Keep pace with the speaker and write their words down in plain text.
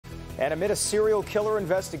And amid a serial killer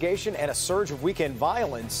investigation and a surge of weekend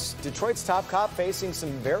violence, Detroit's top cop facing some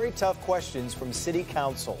very tough questions from city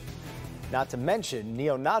council. Not to mention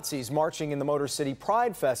neo-Nazis marching in the Motor City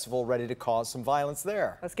Pride Festival, ready to cause some violence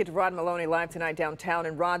there. Let's get to Rod Maloney live tonight downtown.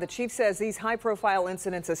 And Rod, the chief says these high-profile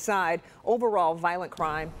incidents aside, overall violent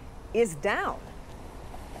crime is down.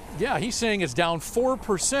 Yeah, he's saying it's down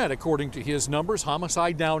 4% according to his numbers.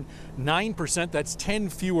 Homicide down 9%. That's 10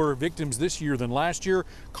 fewer victims this year than last year.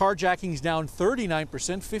 Carjacking's down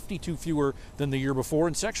 39%, 52 fewer than the year before.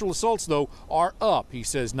 And sexual assaults, though, are up. He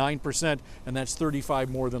says 9%, and that's 35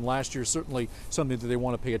 more than last year. Certainly something that they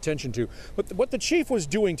want to pay attention to. But what the chief was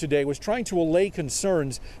doing today was trying to allay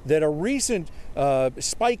concerns that a recent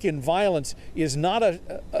spike in violence is not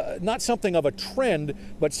something of a trend,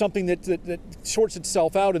 but something that sorts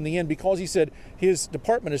itself out in the end, because he said his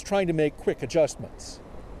department is trying to make quick adjustments.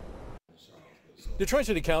 Detroit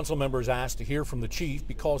City Council members asked to hear from the chief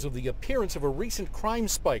because of the appearance of a recent crime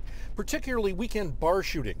spike, particularly weekend bar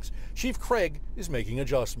shootings. Chief Craig is making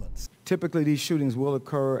adjustments. Typically, these shootings will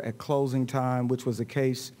occur at closing time, which was the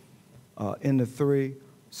case in the 3.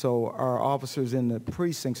 So our officers in the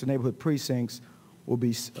precincts, the neighborhood precincts, will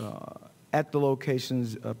be at the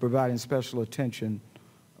locations providing special attention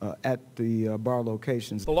at the bar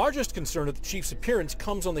locations. The largest concern at the chief's appearance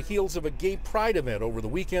comes on the heels of a gay pride event over the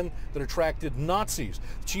weekend that attracted Nazis.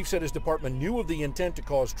 The chief said his department knew of the intent to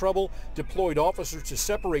cause trouble, deployed officers to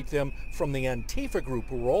separate them from the Antifa group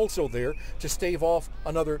who were also there to stave off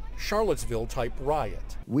another Charlottesville-type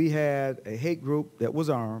riot. We had a hate group that was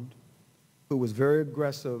armed, who was very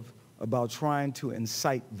aggressive about trying to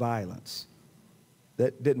incite violence.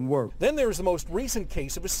 That didn't work. Then there's the most recent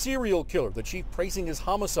case of a serial killer, the chief praising his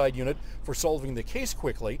homicide unit for solving the case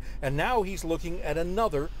quickly, and now he's looking at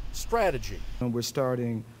another strategy. And we're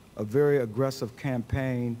starting a very aggressive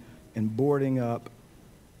campaign in boarding up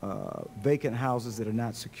vacant houses that are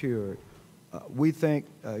not secured. We think,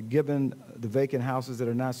 given the vacant houses that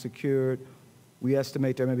are not secured, we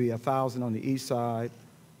estimate there may be 1,000 on the east side,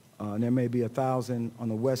 and there may be 1,000 on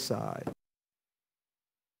the west side.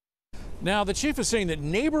 Now, the chief is saying that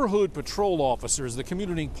neighborhood patrol officers, the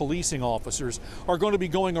community policing officers, are going to be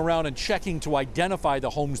going around and checking to identify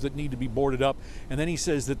the homes that need to be boarded up. And then he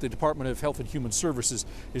says that the Department of Health and Human Services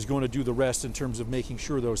is going to do the rest in terms of making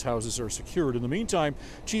sure those houses are secured. In the meantime,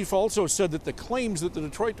 chief also said that the claims that the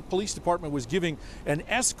Detroit Police Department was giving an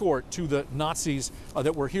escort to the Nazis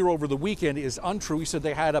that were here over the weekend is untrue. He said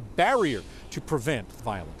they had a barrier to prevent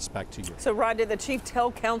violence. Back to you. So, Rod, did the chief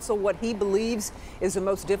tell council what he believes is the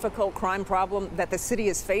most difficult crime problem that the city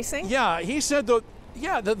is facing? Yeah, he said the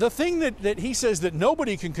thing that he says that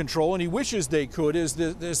nobody can control, and he wishes they could, is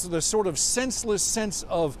the sort of senseless sense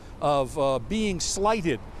of being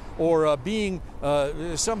slighted or being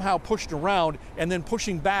somehow pushed around and then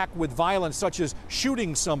pushing back with violence, such as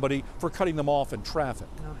shooting somebody for cutting them off in traffic.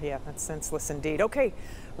 Oh, yeah, that's senseless indeed. Okay,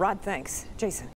 Rod, thanks. Jason.